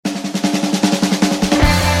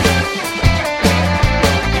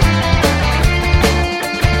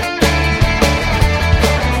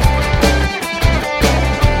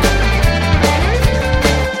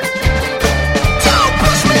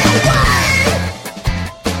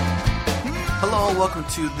welcome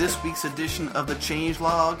to this week's edition of the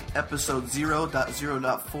Changelog, episode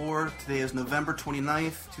 0.0.4. Today is November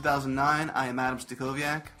 29th, 2009. I am Adam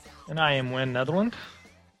Stakoviak. And I am Wynn Netherland.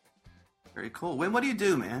 Very cool. Wynn, what do you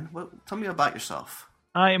do, man? Tell me about yourself.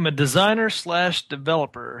 I am a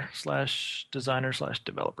designer/developer.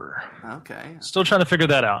 Okay. Still trying to figure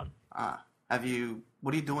that out. What are you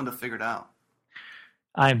doing to figure it out?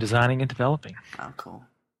 I am designing and developing. Oh, cool.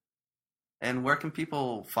 And where can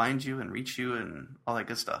people find you and reach you and all that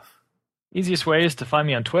good stuff? Easiest way is to find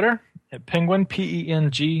me on Twitter at Penguin,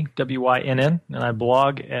 PENGWYNN, and I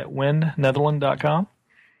blog at wynnetherland.com.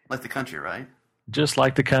 Like the country, right? Just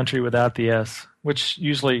like the country without the S, which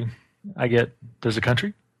usually I get, there's a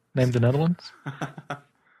country named the Netherlands.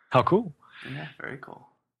 How cool. Yeah, very cool.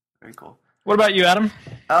 Very cool. What about you, Adam?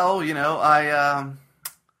 Oh,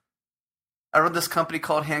 I run this company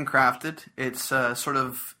called Handcrafted. It's sort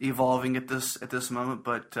of evolving at this moment,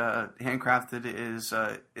 but Handcrafted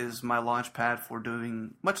is my launch pad for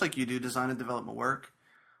doing, much like you do, design and development work.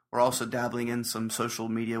 We're also dabbling in some social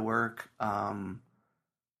media work,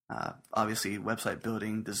 obviously website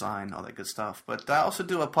building, design, all that good stuff. But I also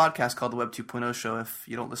do a podcast called the Web 2.0 Show. If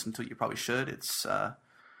you don't listen to it, you probably should. It's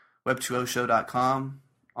web20show.com.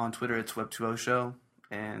 On Twitter, it's Web20 Show.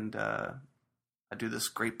 And I do this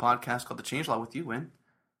great podcast called The Changelog with you, Wynn.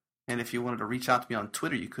 And if you wanted to reach out to me on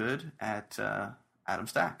Twitter, you could at Adam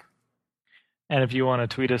Stack. And if you want to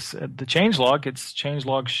tweet us at The Changelog, it's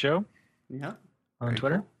Changelog Show. Yeah. On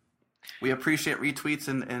Twitter. Cool. We appreciate retweets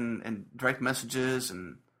and direct messages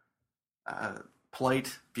and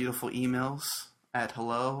polite, beautiful emails at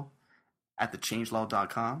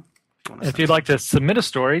hello@thechangelog.com. If you'd like to submit a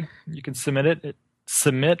story, you can submit it at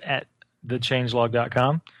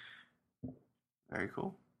submit@thechangelog.com. Very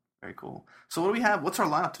cool. Very cool. So what do we have? What's our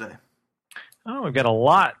lineup today? Oh, we've got a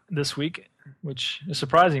lot this week, which is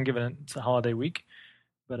surprising given it's a holiday week.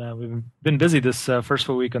 But we've been busy this first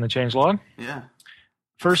full week on the Changelog. Yeah.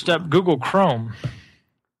 First up, Google Chrome.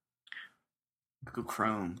 Google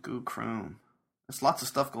Chrome. There's lots of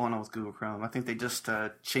stuff going on with Google Chrome. I think they just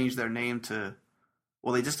changed their name to...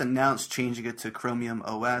 Well, they just announced changing it to Chromium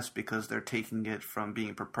OS because they're taking it from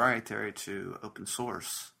being proprietary to open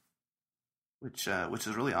source. Which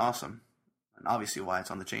is really awesome, and obviously why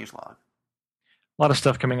it's on the Changelog. A lot of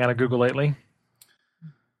stuff coming out of Google lately.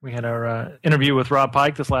 We had our interview with Rob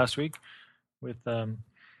Pike this last week with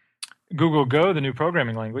Google Go, the new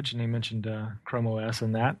programming language, and he mentioned Chrome OS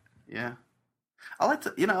and that. Yeah. I like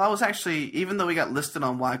to, I was actually, even though we got listed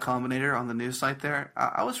on Y Combinator on the news site there,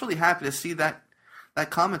 I was really happy to see that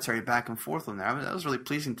commentary back and forth on there. I mean, that was really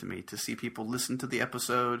pleasing to me to see people listen to the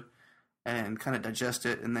episode and kind of digest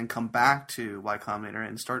it, and then come back to Y Combinator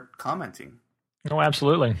and start commenting. Oh,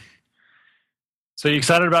 absolutely. So you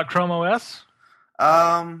excited about Chrome OS?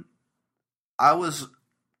 I was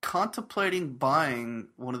contemplating buying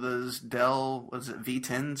one of those Dell,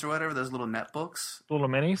 V10s or whatever, those little netbooks. Little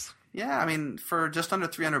minis? Yeah, I mean, for just under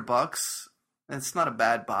 $300, it's not a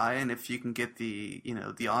bad buy, and if you can get the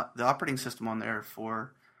operating system on there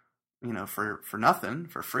for nothing,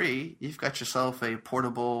 for free, you've got yourself a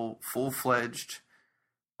portable, full-fledged,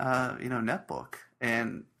 netbook.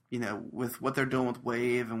 And, with what they're doing with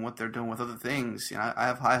Wave and what they're doing with other things, I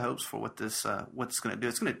have high hopes for what this, what's going to do.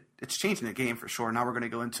 It's changing the game for sure. Now we're going to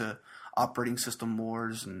go into operating system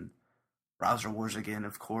wars and browser wars again,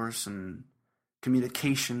 of course, and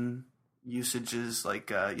communication usages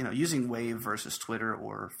like, using Wave versus Twitter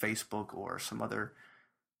or Facebook or some other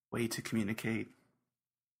way to communicate.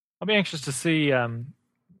 I'll be anxious to see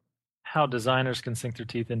how designers can sink their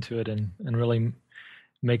teeth into it and really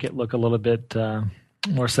make it look a little bit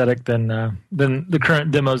more aesthetic than the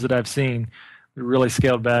current demos that I've seen. They're really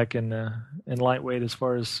scaled back and lightweight as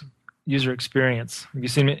far as user experience. Have you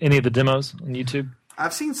seen any of the demos on YouTube?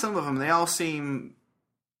 I've seen some of them. They all seem,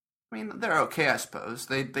 they're okay, I suppose.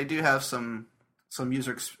 They do have some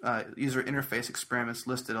user interface experiments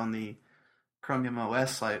listed on the Chromium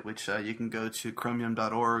OS site, which you can go to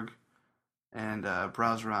chromium.org and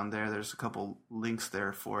browse around there. There's a couple links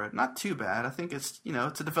there for it. Not too bad. I think it's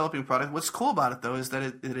it's a developing product. What's cool about it though is that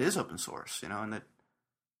it is open source, and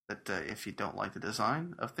that if you don't like the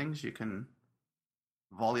design of things, you can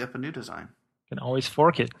volley up a new design. You can always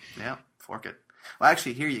fork it. Yeah, fork it. Well,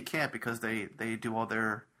 actually, here you can't because they do all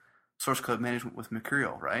their source code management with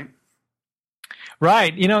Mercurial, right?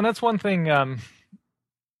 Right. And that's one thing.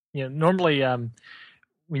 Normally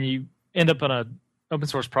when you end up on an open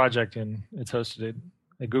source project and it's hosted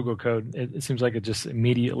at Google Code, it seems like it just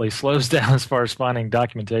immediately slows down as far as finding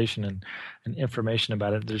documentation and information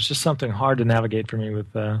about it. There's just something hard to navigate for me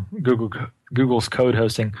with Google's code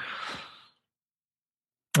hosting.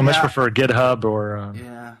 I much Yeah, prefer GitHub or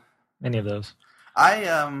yeah. any of those.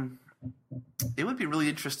 It would be really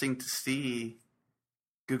interesting to see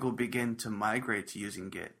Google begin to migrate to using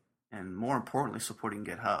Git, and more importantly, supporting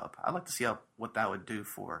GitHub. I'd like to see what that would do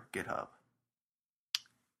for GitHub.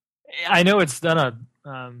 I know it's done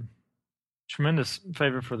a tremendous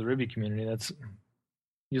favor for the Ruby community. That's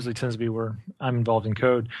usually tends to be where I'm involved in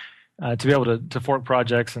code. To be able to fork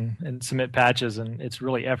projects and submit patches, and it's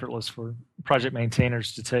really effortless for project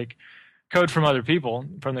maintainers to take code from other people,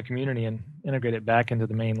 from the community, and integrate it back into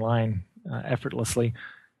the main line effortlessly.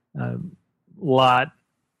 A lot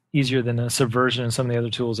easier than a Subversion and some of the other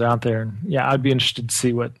tools out there. And yeah, I'd be interested to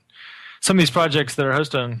see what some of these projects that are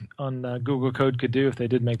hosted on Google Code could do if they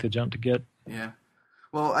did make the jump to Git. Yeah.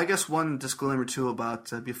 Well, I guess one disclaimer too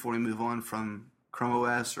about before we move on from Chrome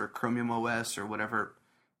OS or Chromium OS or whatever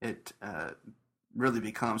it really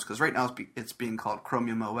becomes, because right now it's being called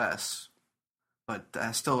Chromium OS, but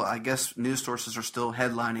still, I guess news sources are still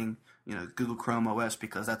headlining, Google Chrome OS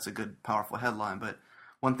because that's a good, powerful headline. But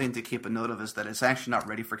one thing to keep a note of is that it's actually not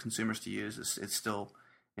ready for consumers to use. It's still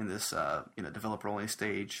in this developer-only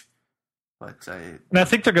stage. But and I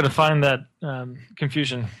think they're going to find that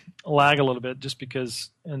confusion lag a little bit, just because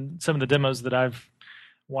in some of the demos that I've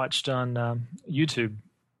watched on YouTube,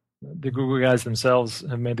 the Google guys themselves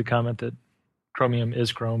have made the comment that Chromium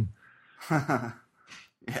is Chrome. Yeah.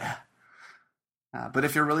 But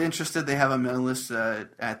if you're really interested, they have a mailing list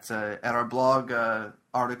at our blog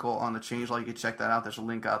article on the changelog. You can check that out. There's a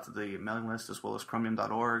link out to the mailing list as well as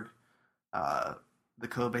chromium.org. The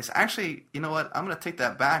code base. Actually, you know what? I'm going to take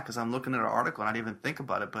that back because I'm looking at our article and I didn't even think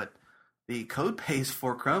about it. But the code base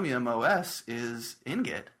for Chromium OS is in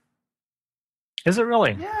Git. Is it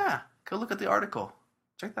really? Yeah. Go look at the article.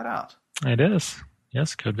 Check that out. It is.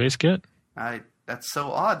 Yes, code base Git. That's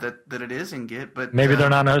so odd that it is in Git, but maybe they're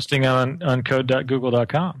not hosting on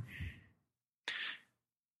code.google.com.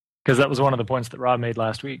 Because that was one of the points that Rob made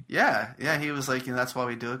last week. Yeah, he was like, that's why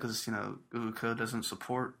we do it, because Google Code doesn't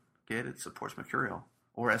support Git; it supports Mercurial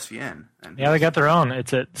or SVN. And yeah, they got their own.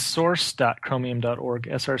 It's at source.chromium.org,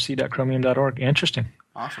 src.chromium.org. Interesting.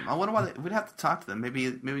 Awesome. I wonder why we'd have to talk to them. Maybe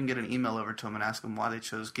we can get an email over to them and ask them why they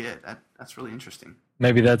chose Git. That's really interesting.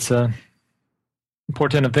 Maybe that's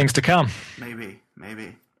important of things to come. Maybe.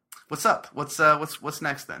 What's up? What's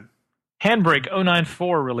next then? Handbrake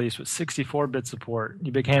 094 release with 64-bit support.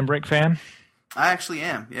 You big Handbrake fan? I actually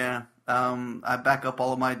am. Yeah. I back up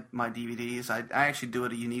all of my DVDs. I actually do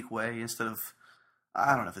it a unique way instead of.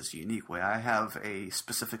 I don't know if it's a unique way. I have a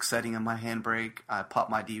specific setting in my Handbrake. I pop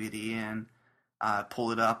my DVD in. I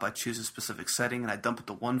pull it up. I choose a specific setting, and I dump it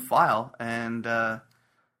to one file. And I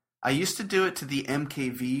used to do it to the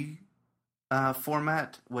MKV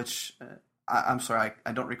format, which I'm sorry,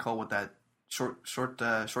 I don't recall what that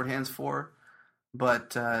shorthand's for,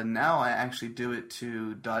 but now I actually do it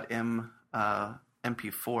to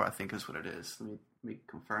 .mp4, I think is what it is. Let me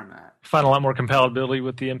confirm that. Find a lot more compatibility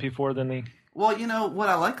with the MP4 than the. Well, what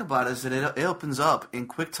I like about it is that it opens up in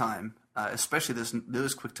QuickTime, especially this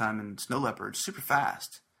QuickTime and Snow Leopard, super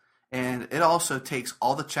fast, and it also takes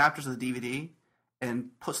all the chapters of the DVD and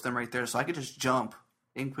puts them right there, so I could just jump.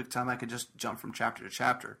 In QuickTime, I could just jump from chapter to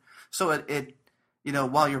chapter. So it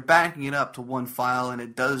while you're backing it up to one file, and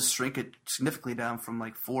it does shrink it significantly down from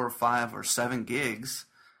like 4 or 5 or 7 gigs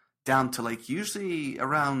down to like usually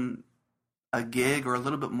around a gig or a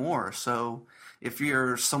little bit more. So if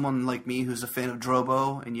you're someone like me who's a fan of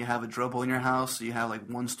Drobo and you have a Drobo in your house, so you have like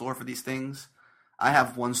one store for these things. I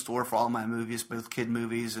have one store for all my movies, both kid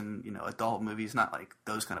movies and adult movies, not like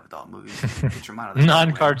those kind of adult movies. Get your mind out of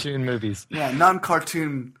non-cartoon movies. Yeah,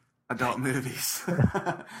 non-cartoon adult movies.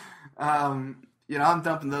 I'm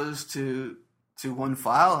dumping those to one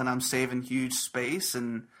file, and I'm saving huge space.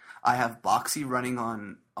 And I have Boxy running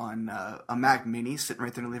on a Mac Mini sitting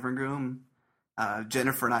right there in the living room.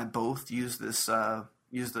 Jennifer and I both use the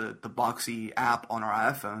Boxy app on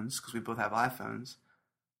our iPhones because we both have iPhones.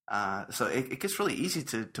 So it gets really easy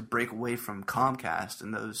to break away from Comcast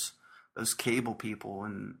and those cable people,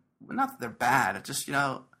 and not that they're bad. It's just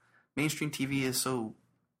mainstream TV is so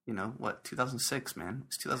 2006, man.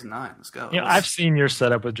 It's 2009. Let's go. I've seen your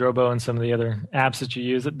setup with Drobo and some of the other apps that you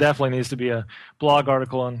use. It definitely needs to be a blog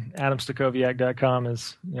article on adamstacoviak.com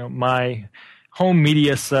as my home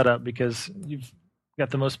media setup, because you've got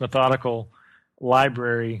the most methodical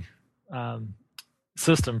library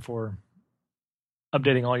system for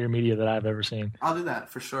updating all your media that I've ever seen. I'll do that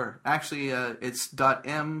for sure. Actually, it's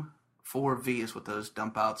 .m4v is what those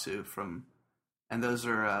dump out to from, and those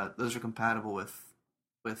are compatible with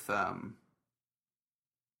is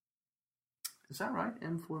that right?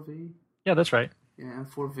 M4v? Yeah, that's right. Yeah,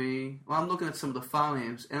 M4V. Well, I'm looking at some of the file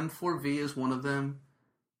names. M4V is one of them,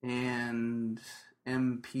 and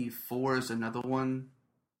MP4 is another one.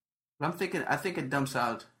 But I think it dumps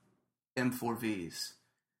out M4Vs.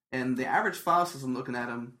 And the average file size, I'm looking at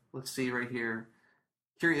them, let's see right here.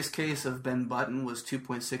 Curious Case of Ben Button was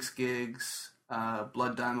 2.6 gigs.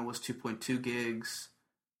 Blood Diamond was 2.2 gigs.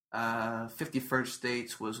 50 First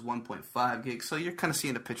States was 1.5 gigs. So you're kind of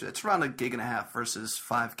seeing a picture. It's around 1.5 gigs versus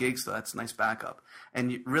 5 gigs, so that's a nice backup.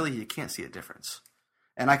 And you can't see a difference.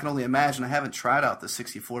 And I can only imagine, I haven't tried out the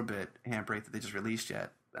 64-bit Handbrake that they just released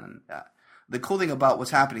yet. And the cool thing about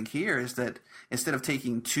what's happening here is that instead of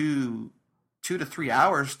taking 2 to 3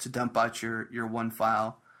 hours to dump out your one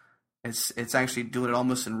file, it's actually doing it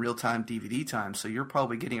almost in real-time DVD time. So you're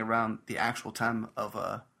probably getting around the actual time of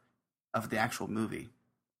the actual movie.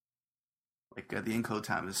 Like the encode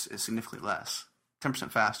time is significantly less,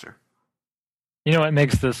 10% faster. You know what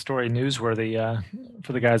makes this story newsworthy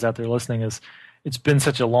for the guys out there listening is it's been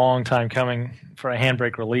such a long time coming for a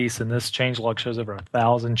Handbrake release, and this changelog shows over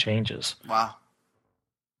 1,000 changes. Wow,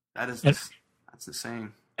 that's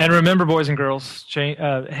insane. And remember, boys and girls,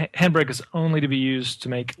 Handbrake is only to be used to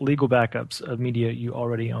make legal backups of media you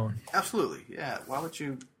already own. Absolutely, yeah. Why would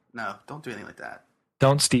you? No, don't do anything like that.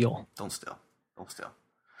 Don't steal. Don't steal. Don't steal.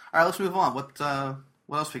 All right, let's move on. What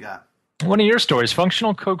else we got? One of your stories: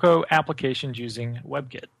 functional Cocoa applications using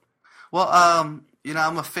WebKit. Well, I'm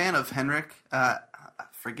a fan of Henrik.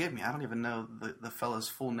 Forgive me, I don't even know the fellow's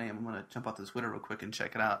full name. I'm going to jump out the Twitter real quick and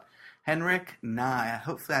check it out. Henrik Nye.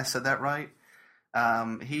 Hopefully I said that right.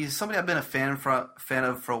 He's somebody I've been a fan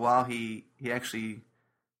of for a while. He actually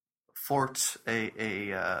forked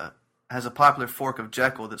has a popular fork of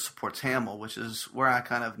Jekyll that supports Haml, which is where I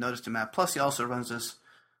kind of noticed him at. Plus, he also runs this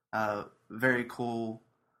very cool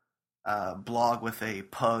blog with a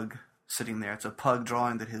pug sitting there. It's a pug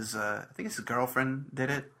drawing that I think his girlfriend did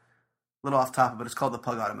it. A little off topic, but it's called the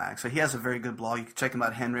Pug Automatic. So he has a very good blog. You can check him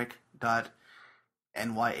out,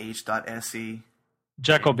 henrik.nyh.se.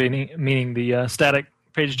 Jekyll meaning the static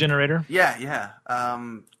page generator? Yeah.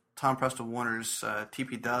 Tom Preston Warner's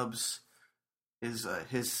TP Dubs is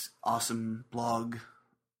his awesome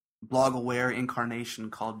blog-aware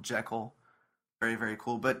incarnation called Jekyll. Very, very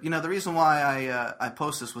cool. But, the reason why I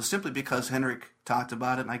post this was simply because Henrik talked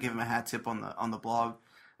about it, and I gave him a hat tip on the blog.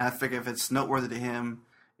 And I figure if it's noteworthy to him,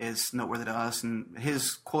 it's noteworthy to us. And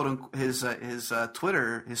his quote, his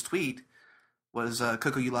Twitter, his tweet was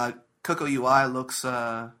Cocoa UI looks,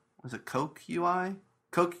 was it Coke UI?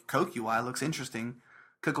 Coke UI looks interesting.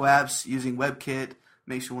 Cocoa apps using WebKit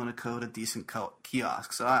makes you want to code a decent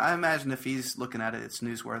kiosk. So I imagine if he's looking at it, it's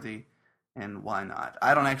newsworthy, and why not?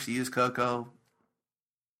 I don't actually use Cocoa,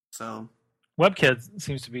 so WebKit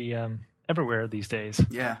seems to be everywhere these days.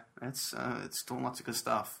 Yeah, it's doing lots of good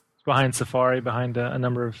stuff. It's behind Safari, behind a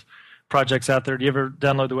number of projects out there. Do you ever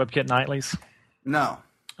download the WebKit nightlies? No.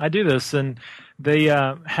 I do this, and they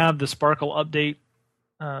have the Sparkle update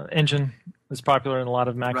engine that's popular in a lot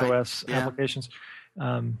of Mac OS applications.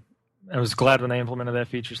 I was glad when they implemented that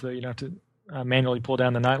feature so that you don't have to manually pull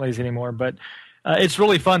down the nightlies anymore. But it's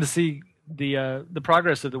really fun to see the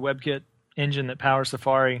progress of the WebKit engine that powers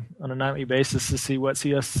Safari on a nightly basis to see what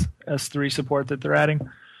CSS3 support that they're adding.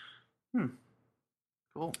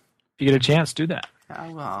 Cool. If you get a chance, do that. Yeah, I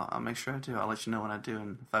will. I'll make sure I do. I'll let you know when I do.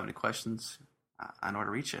 And if I have any questions, I know where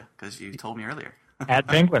to reach you because you told me earlier. At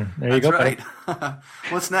Penguin. There you go. That's right.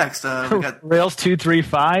 What's next? We got Rails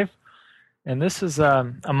 2.3.5. And this is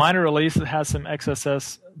a minor release that has some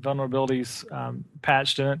XSS vulnerabilities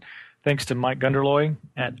patched in it. Thanks to Mike Gunderloy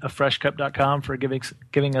at afreshcup.com for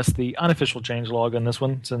giving us the unofficial changelog on this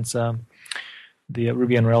one, since the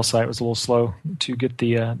Ruby on Rails site was a little slow to get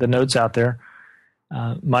the nodes out there.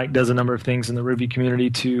 Mike does a number of things in the Ruby community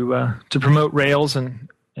to promote Rails and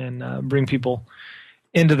bring people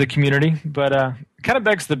into the community. But it kind of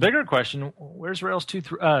begs the bigger question: where's Rails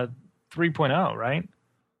 3.0? Right?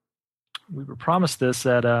 We were promised this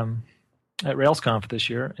at RailsConf this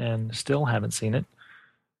year, and still haven't seen it.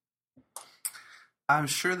 I'm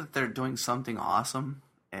sure that they're doing something awesome,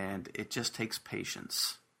 and it just takes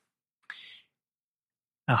patience.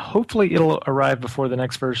 Hopefully, it'll arrive before the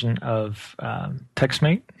next version of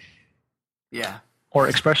TextMate. Yeah. Or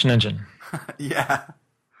Expression Engine. Yeah,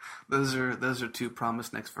 those are two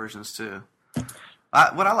promised next versions too.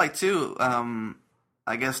 What I like too,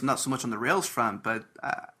 I guess not so much on the Rails front, but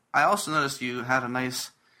I also noticed you had a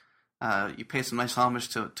nice. You paid some nice homage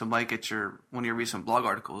to Mike at one of your recent blog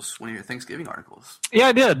articles, one of your Thanksgiving articles. Yeah,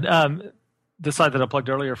 I did. The site that I plugged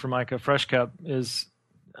earlier for Mike, Fresh Cup, is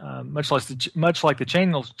much like the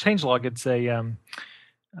changelog. It's a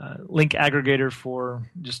link aggregator for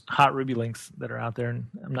just hot Ruby links that are out there. And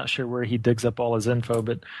I'm not sure where he digs up all his info,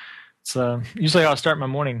 but it's usually how I start my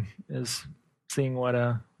morning is seeing what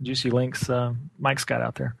juicy links Mike's got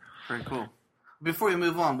out there. Very cool. Before we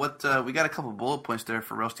move on, what we got a couple bullet points there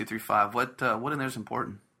for Rails 2.3.5. What in there is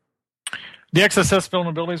important? The XSS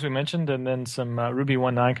vulnerabilities we mentioned, and then some Ruby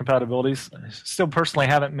 1.9 compatibilities. I still personally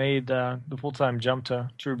haven't made the full-time jump to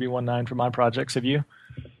Ruby 1.9 for my projects. Have you?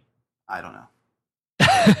 I don't know.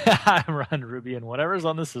 I run Ruby, and whatever's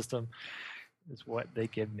on the system is what they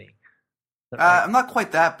give me. I'm not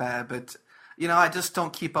quite that bad, but I just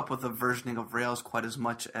don't keep up with the versioning of Rails quite as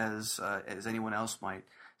much as anyone else might,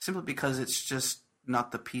 simply because it's just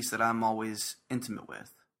not the piece that I'm always intimate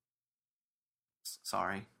with.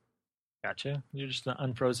 Sorry. Gotcha. You're just an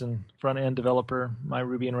unfrozen front-end developer. My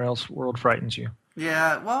Ruby and Rails world frightens you.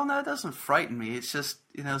 Yeah, well, no, it doesn't frighten me. It's just,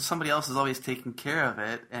 somebody else is always taking care of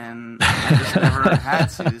it, and I just never had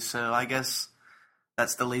to, so I guess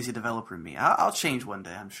that's the lazy developer in me. I'll change one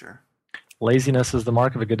day, I'm sure. Laziness is the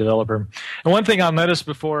mark of a good developer. And one thing I'll notice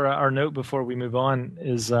before we move on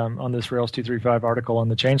is on this Rails 2.3.5 article on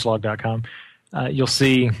the changelog.com, you'll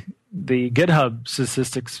see the GitHub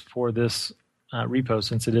statistics for this repo,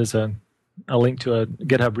 since it is a link to a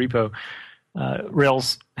GitHub repo.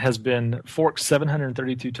 Rails has been forked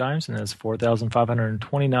 732 times and has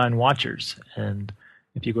 4,529 watchers. And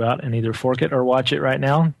if you go out and either fork it or watch it right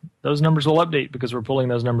now, those numbers will update because we're pulling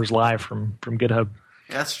those numbers live from GitHub.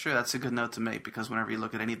 Yeah, that's true. That's a good note to make, because whenever you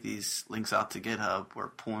look at any of these links out to GitHub, we're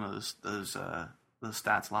pulling those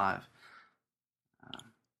stats live.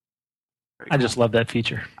 I just love that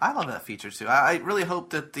feature. I love that feature too. I really hope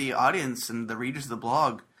that the audience and the readers of the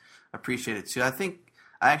blog appreciate it too. I think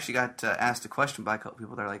I actually got asked a question by a couple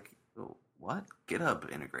people. They're like, "What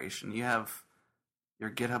GitHub integration? You have your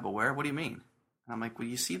GitHub aware? What do you mean?" And I'm like, "Well,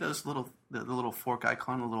 you see those the little fork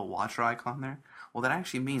icon, the little watcher icon there? Well, that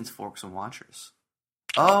actually means forks and watchers."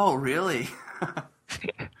 Oh, really?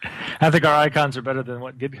 I think our icons are better than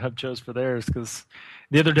what GitHub chose for theirs, because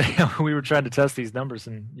the other day we were trying to test these numbers,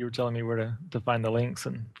 and you were telling me where to find the links,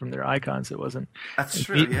 and from their icons, it wasn't. That's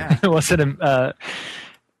true. Yeah, it wasn't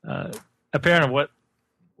apparent of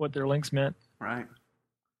what their links meant. Right.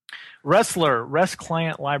 Wrestler, REST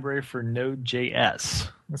client library for Node.js.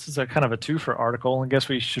 This is a kind of a twofer article. I guess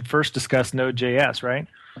we should first discuss Node.js, right?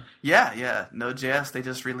 Yeah. Node.js, they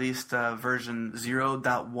just released version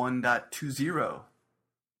 0.1.20.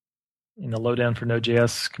 And the lowdown for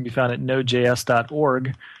Node.js can be found at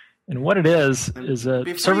nodejs.org. And what it is a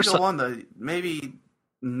before you go on, maybe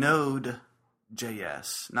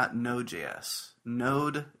Node.js, not Node.js.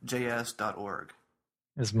 Nodejs.org.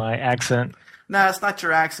 Is my accent. No, it's not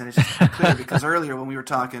your accent. It's just clear, because earlier when we were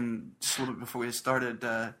talking, just a little bit before we started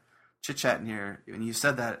chit-chatting here, when you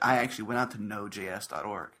said that, I actually went out to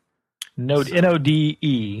nodejs.org. Node, so,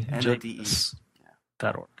 N-O-D-E. N-O-D-E.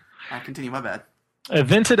 .org. I continue, my bad.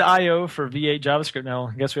 Evented IO for V8 JavaScript. Now,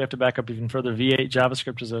 I guess we have to back up even further. V8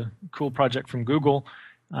 JavaScript is a cool project from Google.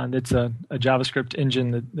 It's a JavaScript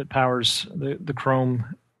engine that powers the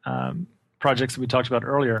Chrome projects that we talked about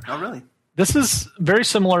earlier. Oh, really? This is very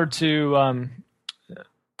similar to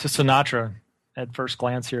Sinatra at first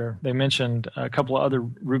glance here. They mentioned a couple of other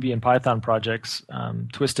Ruby and Python projects,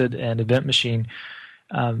 Twisted and Event Machine.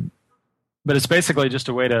 But it's basically just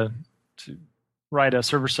a way to write a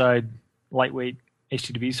server-side lightweight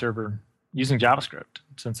HTTP server using JavaScript,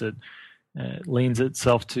 since it leans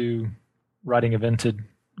itself to writing evented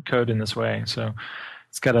code in this way. So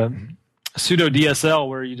it's got a pseudo DSL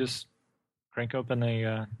where you just crank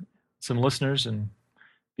open some listeners, and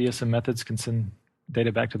via some methods can send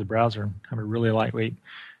data back to the browser and have a really lightweight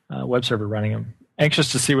web server running. I'm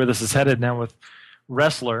anxious to see where this is headed now with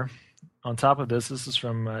Wrestler. On top of this is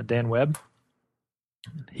from Dan Webb.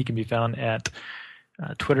 He can be found at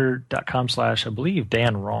twitter.com/ I believe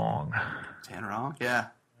Dan Wrong. Dan Wrong? Yeah.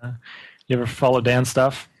 You ever follow Dan's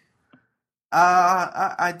stuff?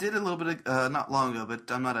 I did a little bit not long ago, but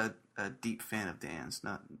I'm not a deep fan of Dan's.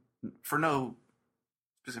 Not for no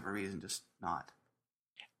specific reason, just not.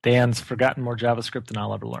 Dan's forgotten more JavaScript than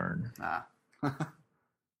I'll ever learn.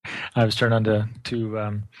 I was turned on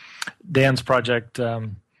to Dan's project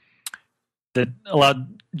that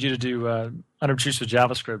allowed you to do unobtrusive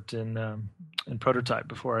JavaScript in Prototype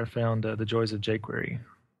before I found the joys of jQuery.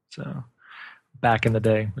 So back in the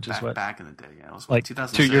day, which is what? Back in the day, yeah. It was like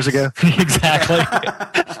 2006. 2 years ago. Exactly.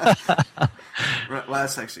 Well,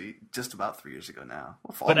 that's actually just about 3 years ago now.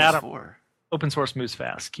 Well, but Adam, 4. Open source moves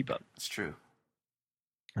fast. Keep up. It's true.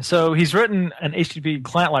 So he's written an HTTP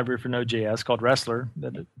client library for Node.js called Wrestler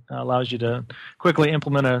that allows you to quickly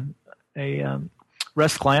implement a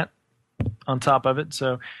REST client on top of it.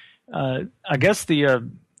 So I guess the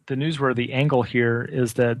newsworthy angle here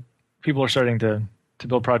is that people are starting to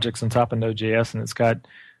build projects on top of Node.js, and it's got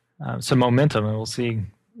some momentum, and we'll see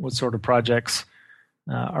what sort of projects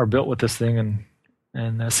are built with this thing,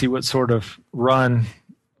 and see what sort of run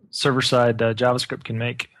server-side JavaScript can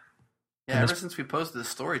make. Yeah, ever since we posted this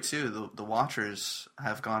story too, the watchers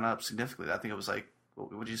have gone up significantly. I think it was like,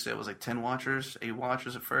 what did you say? It was like 10 watchers, 8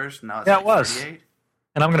 watchers at first. Now it's yeah, like it was. 38.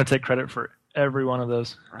 And I'm going to take credit for every one of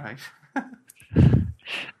those. Right.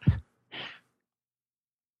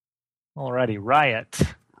 Alrighty, Riot.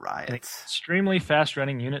 Riot. An extremely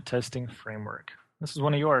fast-running unit testing framework. This is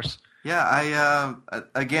one of yours. Yeah, I'm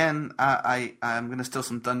going to steal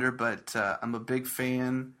some thunder, but I'm a big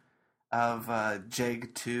fan of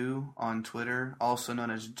Jeg2 on Twitter, also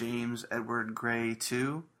known as James Edward Gray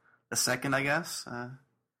 2, the second, I guess.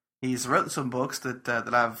 He's written some books that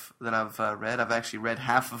I've read. I've actually read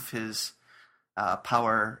half of his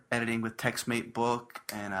Power Editing with TextMate book,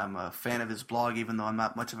 and I'm a fan of his blog, even though I'm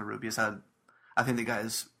not much of a Rubyist. I think the guy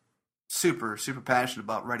is super passionate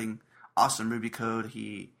about writing awesome Ruby code.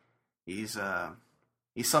 He's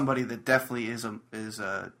somebody that definitely is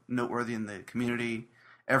noteworthy in the community.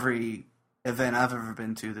 Every event I've ever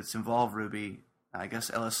been to that's involved Ruby, I guess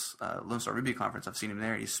LS Lone Star Ruby Conference, I've seen him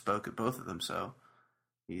there. He spoke at both of them, so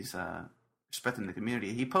he's respecting the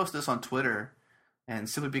community. He posted this on Twitter, and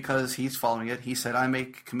simply because he's following it, he said, "I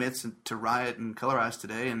make commits to Riot and Colorize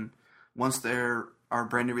today, and once there are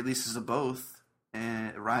brand new releases of both,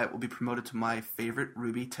 and Riot will be promoted to my favorite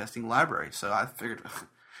Ruby testing library." So I figured,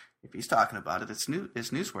 if he's talking about it, it's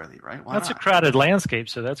newsworthy, right? Why That's not? a crowded landscape,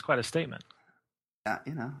 so that's quite a statement.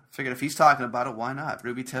 Figured if he's talking about it, why not?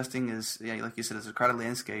 Ruby testing is, like you said, it's a crowded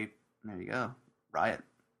landscape. There you go. Riot.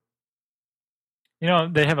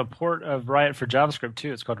 They have a port of Riot for JavaScript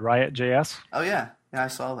too. It's called Riot.js. Oh, yeah. Yeah, I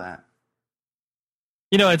saw that.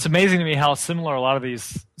 It's amazing to me how similar a lot of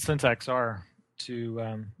these syntax are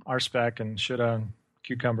to RSpec and shoulda and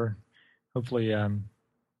Cucumber. Hopefully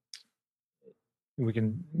we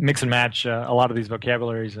can mix and match a lot of these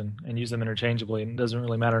vocabularies and use them interchangeably. And it doesn't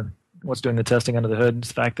really matter what's doing the testing under the hood. It's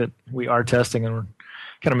the fact that we are testing and we're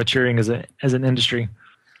kind of maturing as an industry.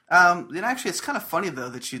 Actually, it's kind of funny though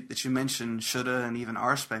that you mentioned shoulda and even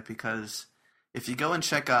RSpec, because if you go and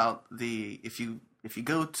check out if you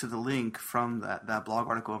go to the link from that blog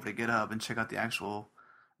article over to GitHub and check out the actual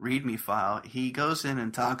README file, he goes in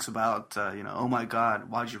and talks about oh my God,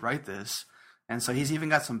 why'd you write this? And so he's even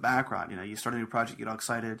got some background. You start a new project, you get all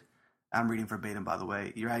excited. I'm reading verbatim, by the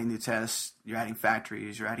way. You're adding new tests, you're adding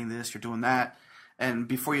factories, you're adding this, you're doing that. And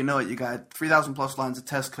before you know it, you got 3,000 plus lines of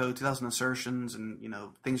test code, 2,000 assertions, and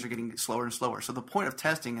things are getting slower and slower. So the point of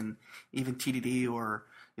testing, and even TDD or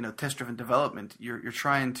test-driven development, you're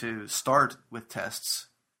trying to start with tests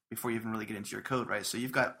before you even really get into your code, right? So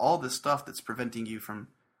you've got all this stuff that's preventing you from,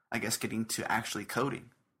 I guess, getting to actually coding,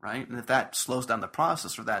 right? And if that slows down the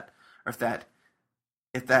process, or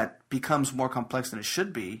if that becomes more complex than it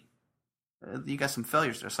should be, you got some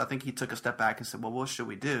failures there. So I think he took a step back and said, well, what should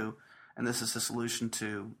we do? And this is the solution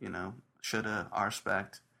to, shoulda,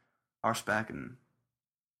 RSpec, and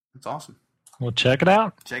it's awesome. Well, check it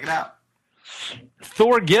out. Check it out.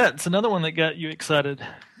 Thor Gets, another one that got you excited.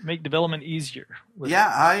 Make development easier.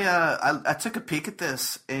 Yeah, I took a peek at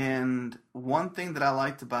this, and one thing that I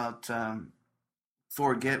liked about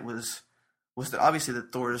Thor Get was that obviously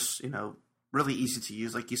that Thor is, really easy to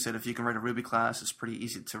use. Like you said, if you can write a Ruby class, it's pretty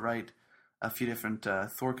easy to write a few different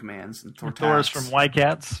Thor commands and Thor tasks. Thor is from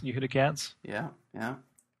YCats, Yehuda Cats. Yeah.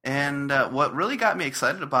 And what really got me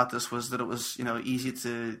excited about this was that it was, easy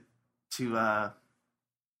to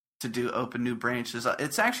do open new branches.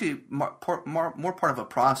 It's actually more part of a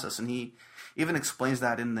process, and he even explains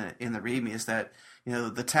that in the README, is that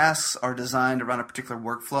the tasks are designed around a particular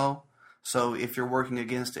workflow. So if you're working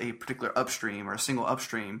against a particular upstream or a single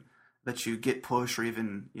upstream that you git push, or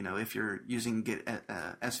even if you're using git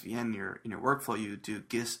svn in your workflow, you do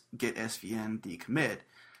git svn decommit.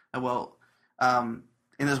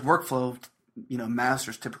 In this workflow,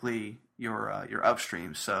 master's typically your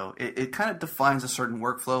upstream, so it kind of defines a certain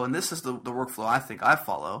workflow, and this is the workflow I think I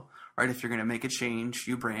follow. Right, if you're going to make a change,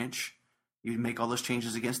 you branch, you make all those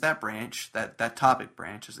changes against that branch, that topic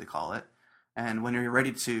branch as they call it, and when you're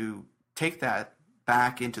ready to take that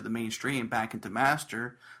back into the mainstream, back into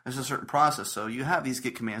master, there's a certain process. So you have these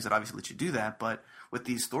git commands that obviously let you do that, but with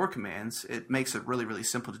these Thor commands, it makes it really, really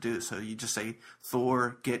simple to do. So you just say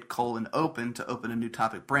Thor git : open to open a new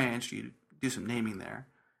topic branch. You do some naming there.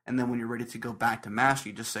 And then when you're ready to go back to master,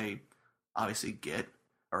 you just say, obviously, git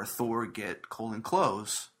or Thor git :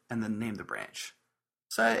 close, and then name the branch.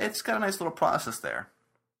 So it's got a nice little process there.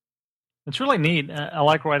 It's really neat. I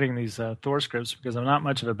like writing these Thor scripts because I'm not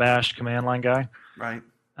much of a bash command line guy. Right.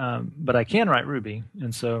 But I can write Ruby,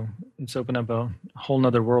 and so it's opened up a whole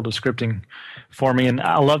nother world of scripting for me. And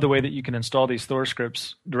I love the way that you can install these Thor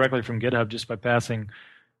scripts directly from GitHub just by passing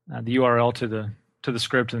the URL to the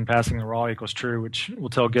script and passing the raw equals true, which will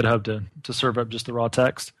tell GitHub to serve up just the raw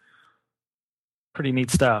text. Pretty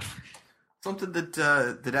neat stuff. Something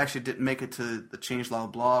that actually didn't make it to the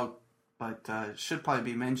Changelog blog, but should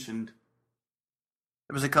probably be mentioned.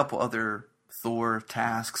 There was a couple other Thor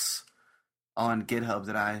tasks on GitHub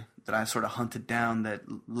that I sort of hunted down that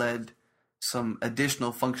led some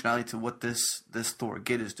additional functionality to what this Thor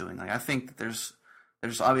Git is doing. Like I think that there's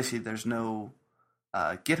no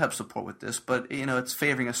GitHub support with this, but it's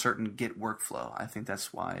favoring a certain Git workflow. I think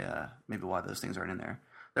that's why maybe why those things aren't in there.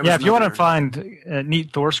 If you want to find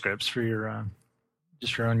neat Thor scripts for your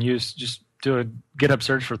just your own use, just do a GitHub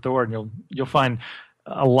search for Thor, and you'll find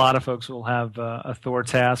a lot of folks will have a Thor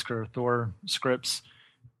task or a Thor scripts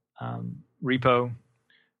repo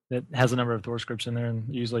that has a number of Thor scripts in there,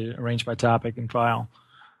 and usually arranged by topic and file.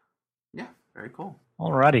 Yeah, very cool.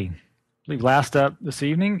 Alrighty, I believe last up this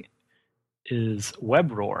evening is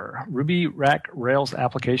ROaR, Ruby Rack Rails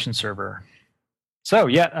Application Server. So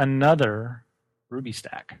yet another Ruby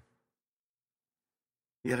stack.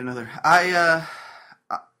 Yet another.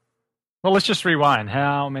 Well, let's just rewind.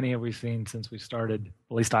 How many have we seen since we started?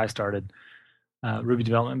 At least I started Ruby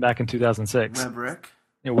development back in 2006. WebRick.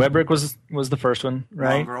 Yeah, WebRick was the first one,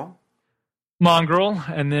 right? Mongrel,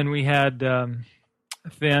 and then we had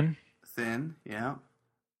Thin. Thin, yeah.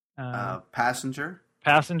 Passenger.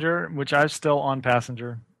 Passenger, which I'm still on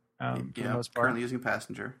Passenger for the most part. Currently using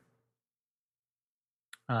Passenger.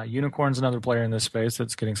 Unicorn's another player in this space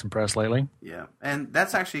that's getting some press lately. Yeah, and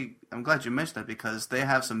that's actually, I'm glad you mentioned that because they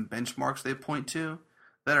have some benchmarks they point to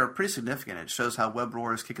that are pretty significant. It shows how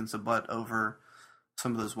ROaR is kicking some butt over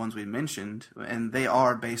some of those ones we mentioned, and they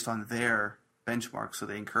are based on their benchmarks, so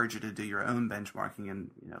they encourage you to do your own benchmarking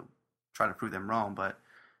and try to prove them wrong. But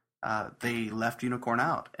they left Unicorn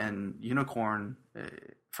out, and Unicorn,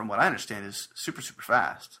 from what I understand, is super, super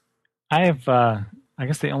fast. I have, I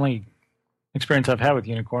guess the only experience I've had with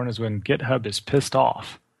Unicorn is when GitHub is pissed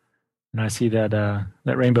off, and I see that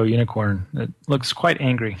rainbow unicorn. It looks quite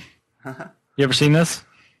angry. You ever seen this?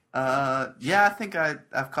 Yeah, I think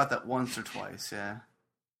I've caught that once or twice. Yeah,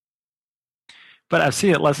 but I see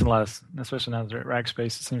it less and less, especially now that they're at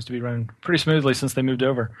Rackspace. It seems to be running pretty smoothly since they moved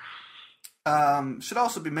over. Should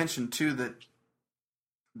also be mentioned too that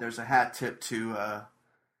there's a hat tip to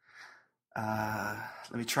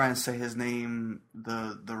let me try and say his name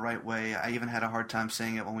the right way. I even had a hard time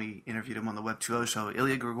saying it when we interviewed him on the Web 2.0 show.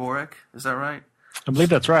 Ilya Grigorik, is that right? I believe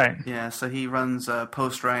that's right. Yeah, so he runs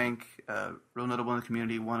PostRank, real notable in the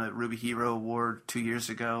community, won a Ruby Hero Award 2 years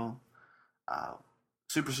ago.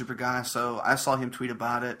 Super, super guy. So I saw him tweet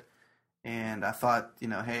about it, and I thought,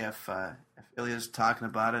 hey, if Ilya's talking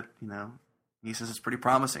about it, he says it's pretty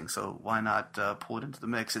promising, so why not pull it into the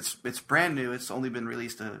mix? It's brand new. It's only been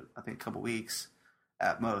released, I think, a couple weeks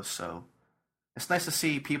at most. So it's nice to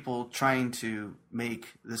see people trying to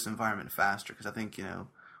make this environment faster, because I think,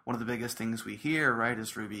 one of the biggest things we hear, right,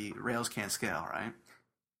 is Ruby Rails can't scale, right?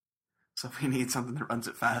 So we need something that runs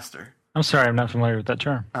it faster. I'm sorry, I'm not familiar with that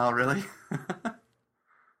term. Oh, really? Is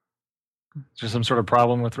there some sort of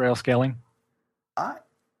problem with Rails scaling? I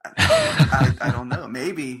don't know.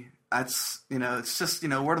 Maybe. That's, it's just,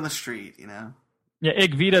 word on the street, Yeah,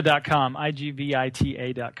 igvita.com,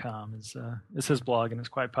 igvita.com is his blog, and it's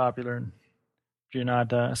quite popular. And if you're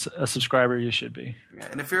not a subscriber, you should be. Yeah,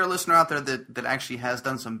 and if you're a listener out there that actually has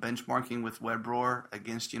done some benchmarking with ROaR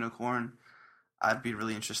against Unicorn, I'd be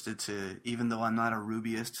really interested to, even though I'm not a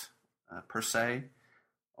Rubyist per se,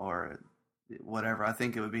 or whatever, I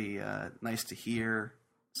think it would be nice to hear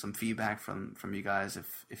some feedback from you guys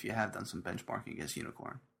if you have done some benchmarking against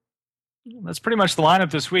Unicorn. That's pretty much the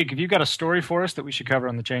lineup this week. If you've got a story for us that we should cover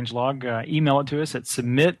on the Changelog, email it to us at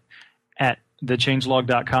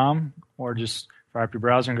submit@thechangelog.com, or just fire up your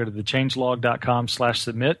browser and go to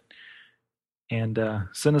thechangelog.com/submit and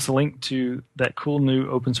send us a link to that cool new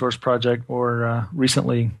open source project or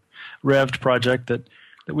recently revved project that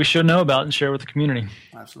we should know about and share with the community.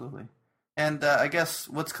 Absolutely. And I guess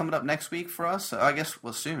what's coming up next week for us? I guess,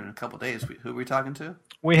 soon, in a couple of days. Who are we talking to?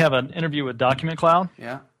 We have an interview with Document Cloud.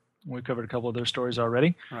 Yeah. We covered a couple of their stories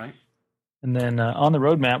already. Right. And then on the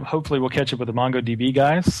roadmap, hopefully we'll catch up with the MongoDB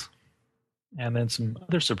guys, and then some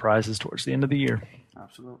other surprises towards the end of the year.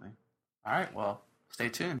 Absolutely. All right. Well, stay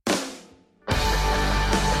tuned.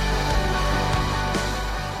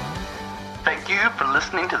 Thank you for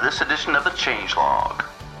listening to this edition of the Changelog.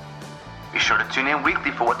 Be sure to tune in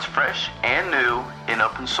weekly for what's fresh and new in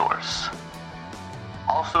open source.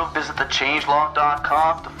 Also, visit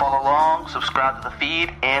thechangelog.com to follow along, subscribe to the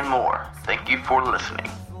feed, and more. Thank you for listening.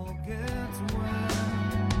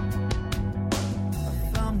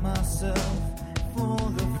 I found myself